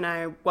do. And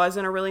I was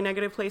in a really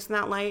negative place in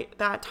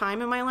that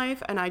time in my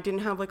life. And I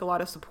didn't have like a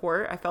lot of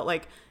support. I felt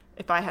like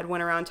if I had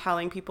went around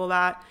telling people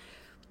that,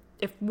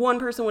 if one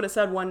person would have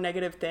said one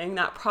negative thing,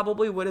 that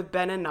probably would have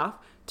been enough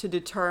to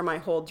deter my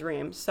whole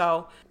dream.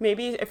 So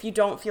maybe if you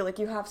don't feel like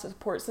you have a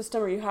support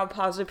system or you have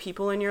positive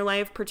people in your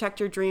life, protect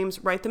your dreams,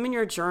 write them in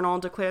your journal,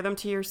 declare them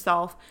to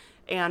yourself,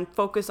 and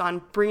focus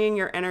on bringing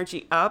your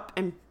energy up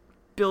and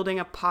building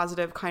a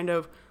positive kind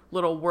of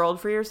little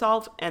world for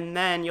yourself. And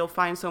then you'll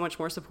find so much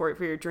more support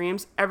for your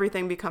dreams.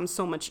 Everything becomes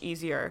so much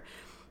easier.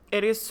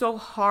 It is so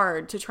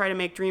hard to try to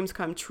make dreams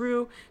come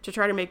true, to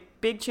try to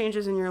make big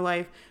changes in your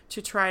life,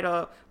 to try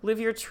to live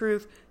your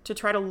truth, to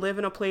try to live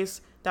in a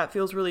place that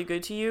feels really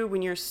good to you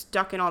when you're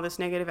stuck in all this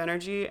negative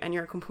energy and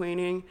you're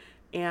complaining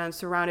and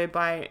surrounded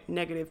by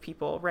negative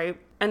people, right?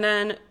 And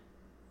then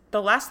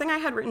the last thing I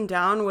had written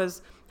down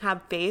was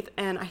have faith.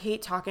 And I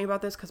hate talking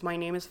about this because my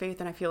name is Faith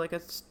and I feel like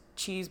a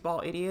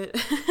cheeseball idiot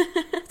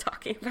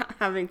talking about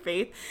having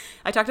faith.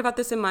 I talked about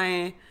this it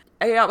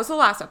was the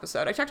last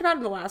episode. I talked about it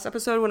in the last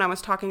episode when I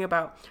was talking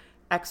about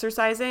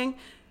exercising,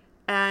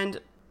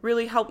 and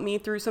really helped me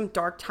through some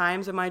dark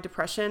times of my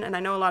depression. And I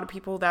know a lot of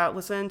people that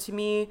listen to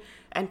me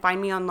and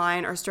find me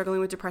online are struggling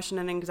with depression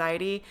and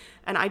anxiety.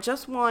 And I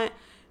just want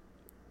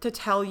to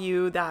tell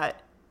you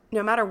that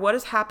no matter what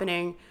is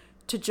happening,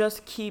 to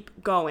just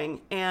keep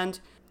going.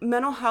 And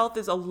mental health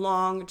is a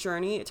long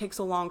journey. It takes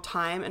a long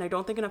time. And I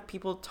don't think enough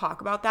people talk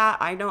about that.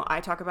 I know I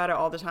talk about it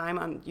all the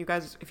time.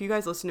 If you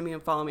guys listen to me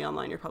and follow me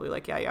online, you're probably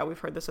like, yeah, we've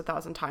heard this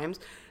 1,000 times.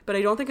 But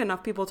I don't think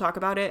enough people talk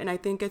about it. And I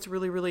think it's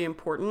really, really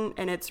important.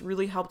 And it's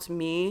really helped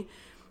me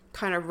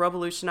kind of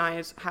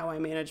revolutionize how I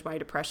manage my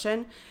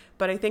depression.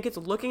 But I think it's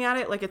looking at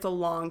it like it's a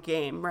long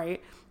game,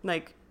 right?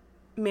 Like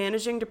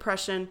managing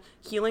depression,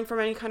 healing from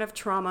any kind of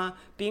trauma,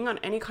 being on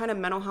any kind of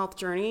mental health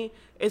journey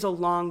is a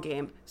long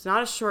game. It's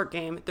not a short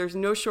game. There's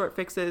no short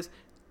fixes.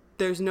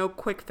 There's no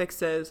quick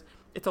fixes.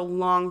 It's a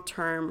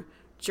long-term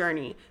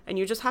journey. And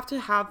you just have to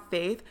have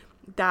faith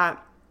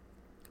that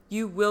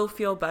you will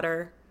feel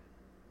better,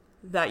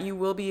 that you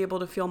will be able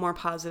to feel more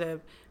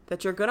positive,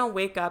 that you're going to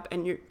wake up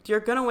and you're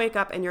going to wake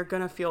up and you're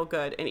going to feel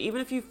good. And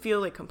even if you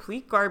feel like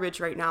complete garbage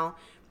right now,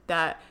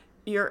 that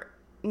you're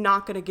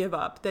not going to give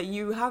up, that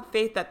you have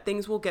faith that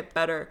things will get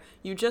better.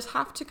 You just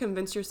have to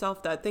convince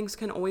yourself that things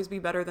can always be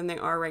better than they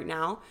are right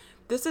now.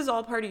 This is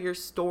all part of your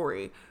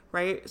story,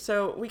 right?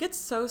 So we get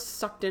so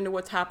sucked into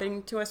what's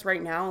happening to us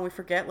right now and we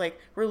forget like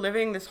we're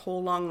living this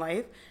whole long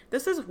life.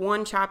 This is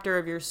one chapter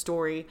of your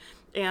story.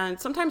 And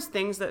sometimes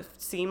things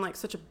that seem like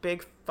such a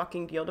big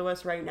fucking deal to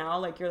us right now,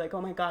 like you're like,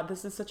 oh my God,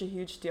 this is such a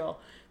huge deal.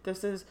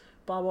 This is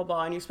blah, blah,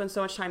 blah. And you spend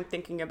so much time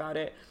thinking about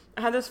it.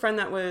 I had this friend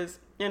that was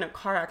in a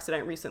car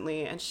accident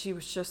recently, and she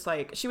was just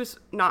like, she was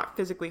not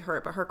physically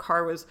hurt, but her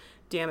car was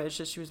damaged,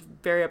 and she was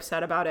very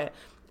upset about it.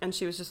 And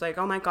she was just like,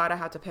 oh my God, I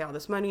have to pay all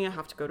this money. I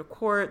have to go to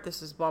court.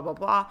 This is blah, blah,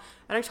 blah.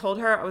 And I told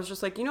her, I was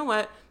just like, you know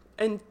what?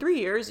 In 3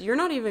 years, you're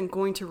not even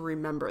going to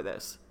remember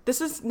this.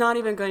 This is not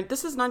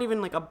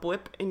even like a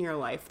blip in your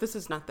life. This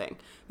is nothing.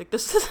 Like,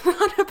 this is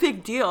not a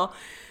big deal.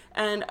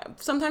 And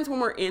sometimes when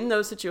we're in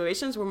those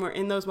situations, when we're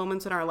in those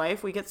moments in our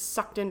life, we get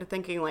sucked into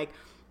thinking like,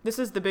 this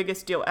is the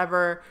biggest deal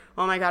ever.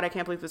 Oh my God, I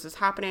can't believe this is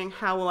happening.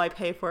 How will I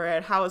pay for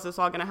it? How is this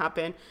all going to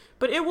happen?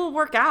 But it will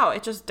work out.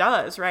 It just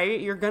does, right?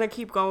 You're going to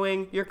keep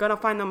going. You're going to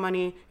find the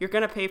money. You're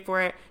going to pay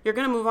for it. You're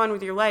going to move on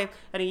with your life.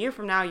 And a year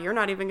from now, you're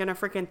not even going to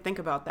freaking think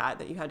about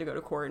that you had to go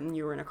to court and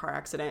you were in a car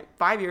accident.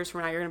 5 years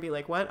from now, you're going to be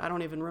like, what? I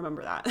don't even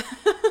remember that.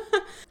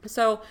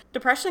 So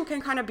depression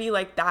can kind of be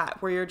like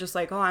that, where you're just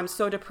like, oh, I'm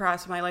so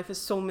depressed. My life is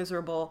so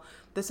miserable.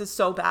 This is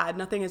so bad.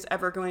 Nothing is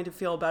ever going to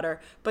feel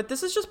better. But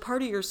this is just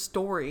part of your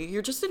story.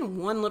 You're just in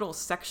one little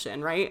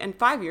section, right? And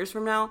 5 years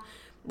from now,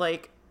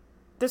 like,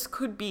 this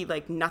could be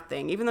like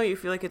nothing. Even though you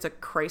feel like it's a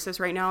crisis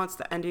right now, it's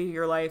the end of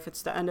your life.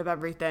 It's the end of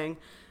everything.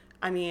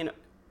 I mean,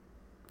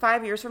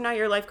 5 years from now,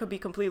 your life could be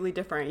completely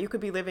different. You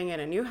could be living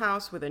in a new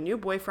house with a new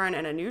boyfriend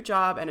and a new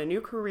job and a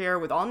new career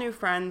with all new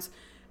friends,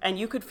 and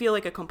you could feel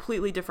like a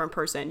completely different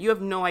person. You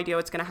have no idea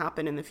what's going to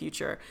happen in the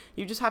future.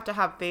 You just have to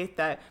have faith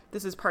that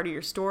this is part of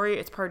your story,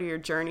 it's part of your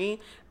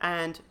journey,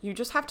 and you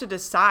just have to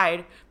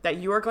decide that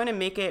you are going to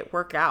make it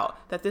work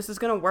out, that this is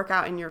going to work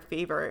out in your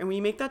favor. And when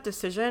you make that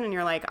decision and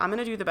you're like, I'm going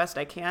to do the best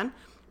I can,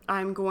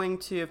 I'm going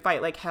to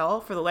fight like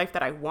hell for the life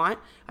that I want.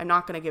 I'm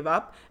not going to give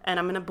up, and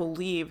I'm going to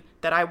believe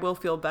that I will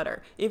feel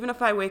better. Even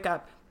if I wake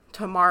up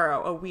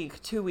tomorrow, a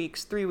week, 2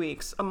 weeks, 3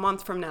 weeks, a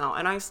month from now,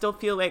 and I still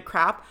feel like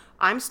crap,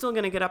 I'm still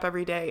going to get up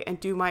every day and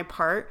do my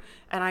part.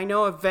 And I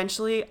know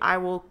eventually I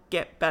will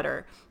get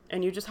better.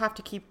 And you just have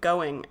to keep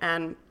going.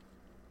 And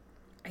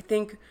I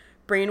think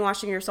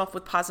brainwashing yourself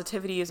with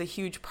positivity is a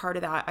huge part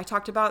of that. I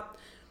talked about,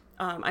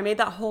 I made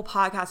that whole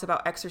podcast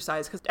about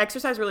exercise, because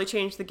exercise really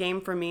changed the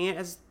game for me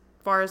as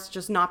far as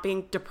just not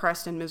being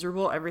depressed and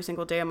miserable every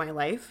single day of my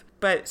life.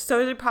 But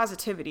so did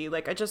positivity.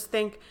 Like, I just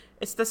think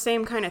it's the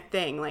same kind of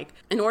thing. Like,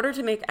 in order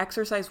to make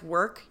exercise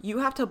work, you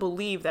have to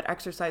believe that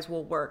exercise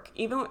will work.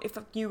 Even if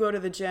you go to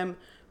the gym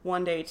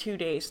 1 day, 2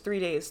 days, 3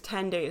 days,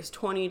 10 days,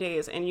 20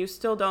 days, and you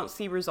still don't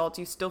see results,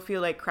 you still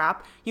feel like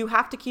crap, you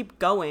have to keep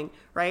going,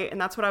 right?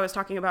 And that's what I was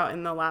talking about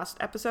in the last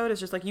episode, is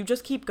just like, you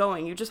just keep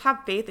going. You just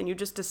have faith and you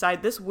just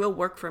decide, this will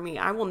work for me.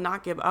 I will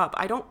not give up.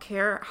 I don't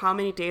care how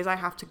many days I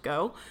have to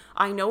go.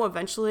 I know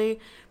eventually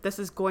this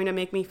is going to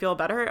make me feel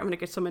better. I'm going to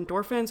get some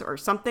endorphins or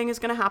something is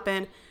going to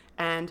happen.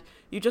 And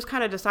you just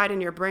kind of decide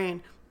in your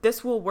brain,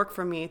 this will work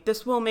for me.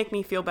 This will make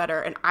me feel better.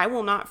 And I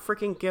will not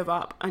freaking give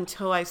up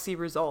until I see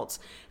results.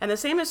 And the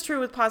same is true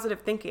with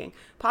positive thinking.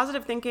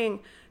 Positive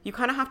thinking, you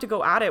kind of have to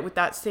go at it with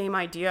that same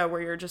idea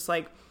where you're just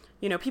like,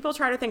 you know, people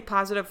try to think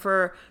positive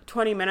for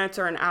 20 minutes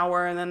or an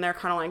hour, and then they're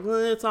kind of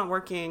like, it's not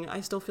working.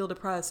 I still feel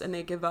depressed, and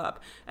they give up.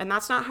 And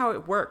that's not how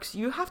it works.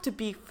 You have to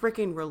be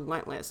freaking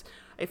relentless.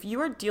 If you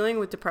are dealing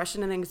with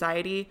depression and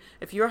anxiety,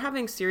 if you're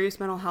having serious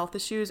mental health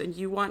issues and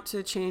you want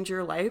to change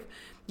your life,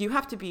 you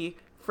have to be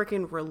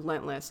freaking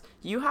relentless.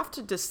 You have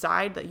to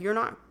decide that you're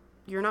not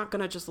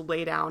going to just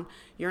lay down.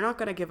 You're not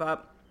going to give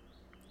up.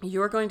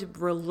 You're going to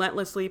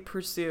relentlessly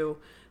pursue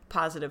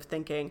positive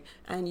thinking,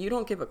 and you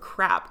don't give a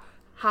crap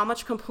how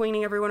much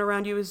complaining everyone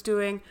around you is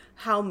doing,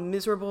 how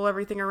miserable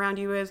everything around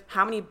you is,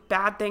 how many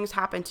bad things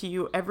happen to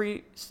you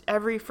every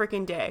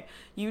freaking day.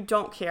 You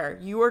don't care.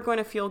 You are going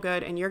to feel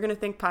good, and you're going to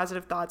think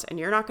positive thoughts, and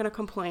you're not going to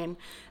complain.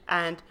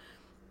 And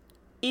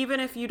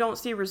even if you don't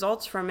see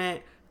results from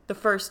it the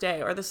first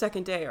day or the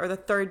second day or the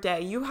third day,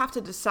 you have to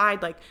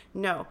decide, like,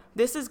 no,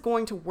 this is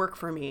going to work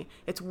for me.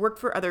 It's worked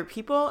for other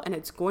people, and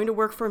it's going to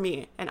work for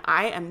me, and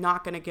I am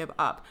not going to give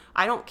up.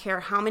 I don't care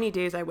how many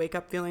days I wake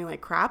up feeling like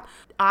crap.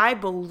 I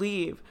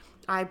believe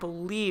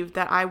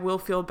that I will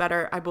feel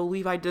better. I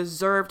believe I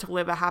deserve to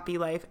live a happy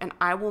life, and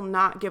I will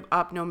not give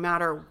up no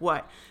matter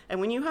what.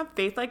 And when you have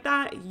faith like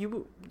that,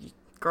 you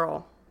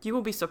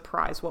will be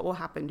surprised what will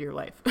happen to your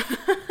life.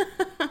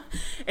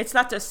 It's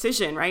that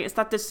decision, right? It's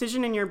that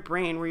decision in your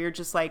brain where you're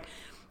just like,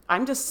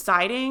 I'm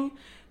deciding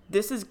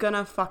this is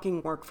gonna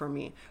fucking work for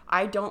me.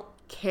 I don't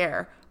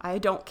care. I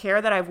don't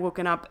care that I've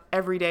woken up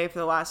every day for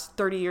the last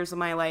 30 years of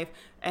my life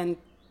and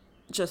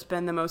just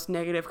been the most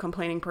negative,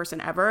 complaining person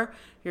ever.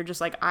 You're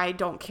just like, I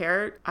don't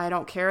care. I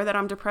don't care that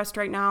I'm depressed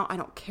right now. I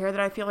don't care that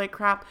I feel like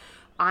crap.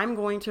 I'm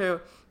going to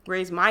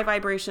raise my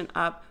vibration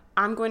up.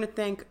 I'm going to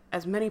think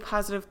as many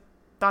positive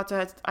thoughts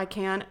as I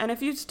can. And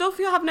if you still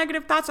have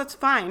negative thoughts, that's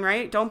fine,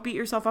 right? Don't beat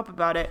yourself up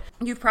about it.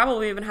 You've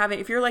probably been having,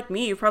 if you're like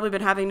me, you've probably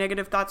been having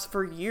negative thoughts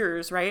for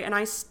years, right? And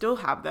I still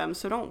have them.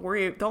 So don't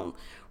worry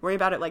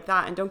about it like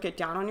that, and don't get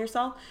down on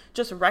yourself.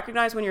 Just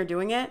recognize when you're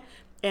doing it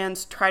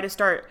and try to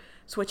start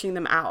switching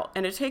them out.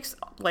 And it takes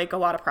like a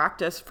lot of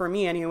practice for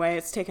me anyway.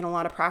 It's taken a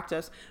lot of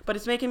practice, but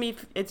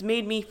it's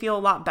made me feel a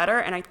lot better.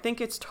 And I think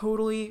it's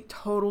totally,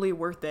 totally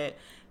worth it.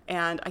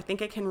 And I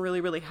think it can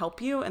really, really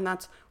help you. And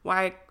that's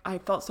why I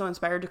felt so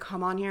inspired to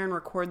come on here and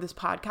record this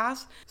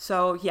podcast.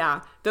 So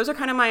yeah, those are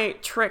kind of my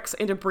tricks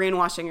into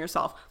brainwashing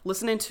yourself.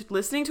 Listening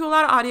to a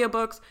lot of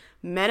audiobooks,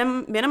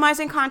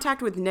 minimizing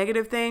contact with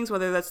negative things,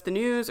 whether that's the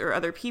news or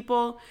other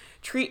people.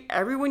 Treat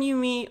everyone you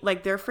meet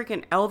like they're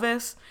freaking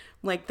Elvis,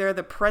 like they're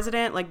the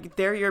president, like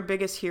they're your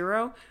biggest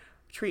hero.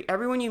 Treat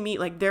everyone you meet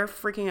like they're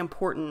freaking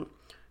important.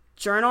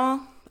 Journal.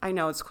 I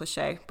know it's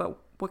cliche, but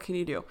what can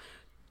you do?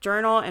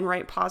 Journal and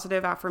write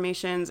positive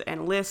affirmations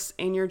and lists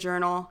in your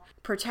journal.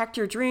 Protect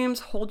your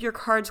dreams. Hold your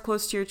cards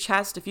close to your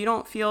chest. If you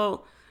don't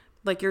feel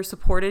like you're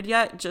supported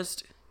yet,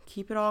 just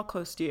keep it all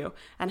close to you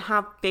and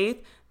have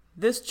faith.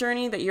 This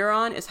journey that you're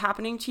on is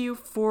happening to you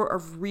for a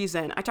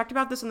reason. I talked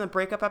about this in the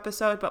breakup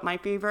episode, but my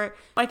favorite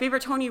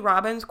Tony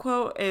Robbins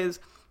quote is,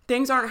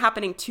 things aren't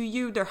happening to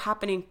you, they're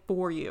happening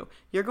for you.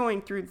 You're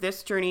going through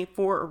this journey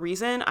for a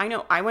reason. I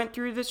know I went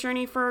through this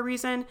journey for a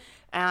reason,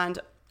 and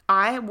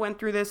I went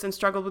through this and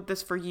struggled with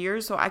this for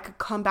years, so I could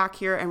come back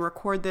here and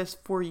record this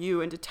for you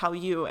and to tell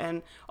you.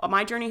 And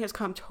my journey has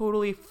come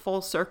totally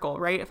full circle,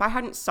 right? If I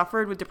hadn't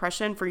suffered with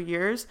depression for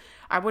years,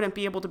 I wouldn't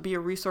be able to be a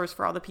resource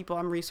for all the people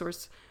I'm a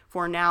resource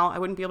for now. I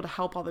wouldn't be able to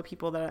help all the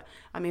people that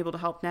I'm able to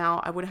help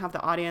now. I wouldn't have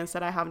the audience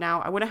that I have now.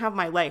 I wouldn't have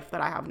my life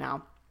that I have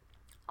now.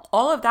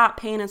 All of that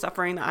pain and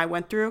suffering that I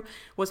went through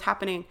was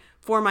happening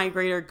for my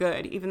greater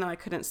good, even though I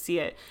couldn't see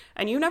it.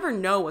 And you never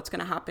know what's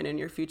going to happen in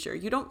your future.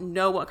 You don't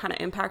know what kind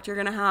of impact you're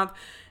going to have.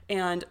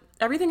 And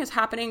everything is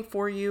happening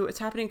for you. It's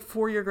happening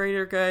for your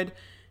greater good.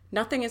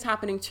 Nothing is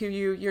happening to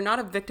you. You're not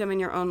a victim in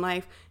your own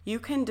life. You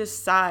can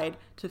decide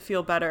to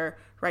feel better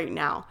right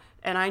now.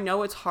 And I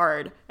know it's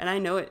hard, and I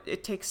know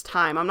it takes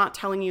time. I'm not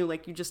telling you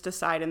like you just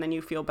decide and then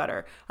you feel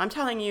better. I'm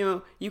telling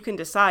you, you can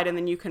decide and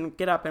then you can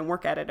get up and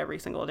work at it every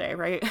single day,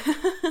 right?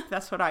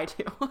 That's what I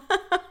do.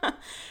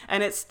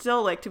 And it's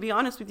still, like, to be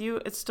honest with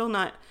you, it's still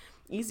not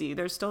easy.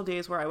 There's still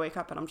days where I wake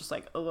up and I'm just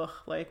like, ugh,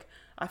 like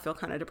I feel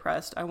kind of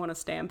depressed. I want to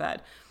stay in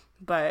bed.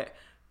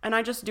 And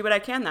I just do what I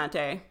can that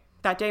day.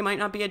 That day might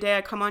not be a day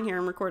I come on here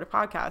and record a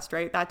podcast,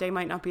 right? That day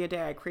might not be a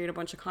day I create a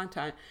bunch of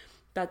content.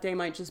 That day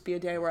might just be a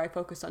day where I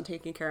focus on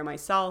taking care of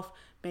myself,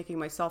 making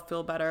myself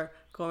feel better,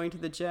 going to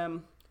the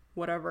gym,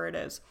 whatever it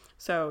is.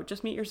 So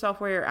just meet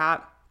yourself where you're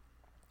at.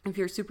 If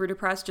you're super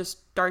depressed, just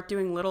start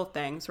doing little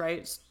things,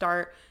 right?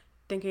 Start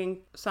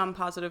thinking some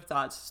positive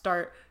thoughts.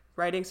 Start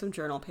writing some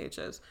journal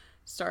pages.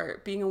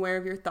 Start being aware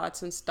of your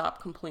thoughts and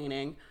stop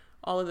complaining.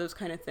 All of those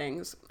kind of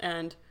things.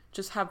 And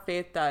just have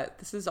faith that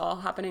this is all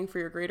happening for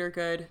your greater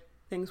good.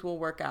 Things will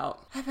work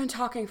out. I've been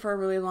talking for a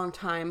really long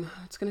time.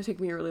 It's going to take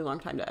me a really long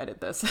time to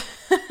edit this.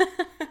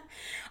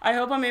 I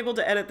hope I'm able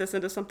to edit this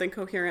into something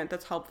coherent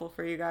that's helpful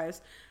for you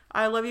guys.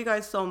 I love you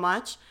guys so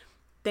much.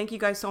 Thank you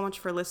guys so much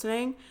for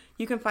listening.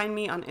 You can find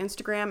me on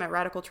Instagram at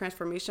Radical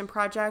Transformation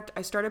Project.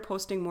 I started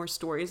posting more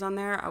stories on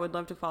there. I would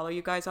love to follow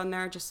you guys on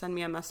there. Just send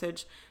me a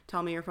message.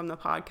 Tell me you're from the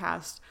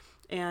podcast.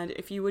 And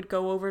if you would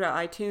go over to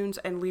iTunes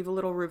and leave a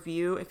little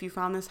review, if you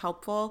found this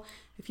helpful,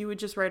 if you would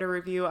just write a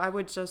review, I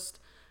would just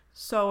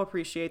so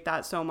appreciate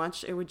that so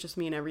much. It would just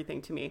mean everything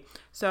to me.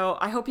 So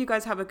I hope you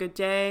guys have a good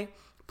day.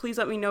 Please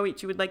let me know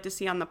what you would like to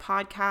see on the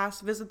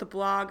podcast. Visit the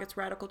blog. It's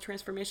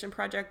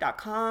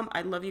radicaltransformationproject.com.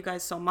 I love you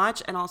guys so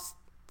much, and I'll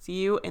see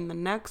you in the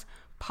next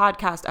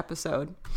podcast episode.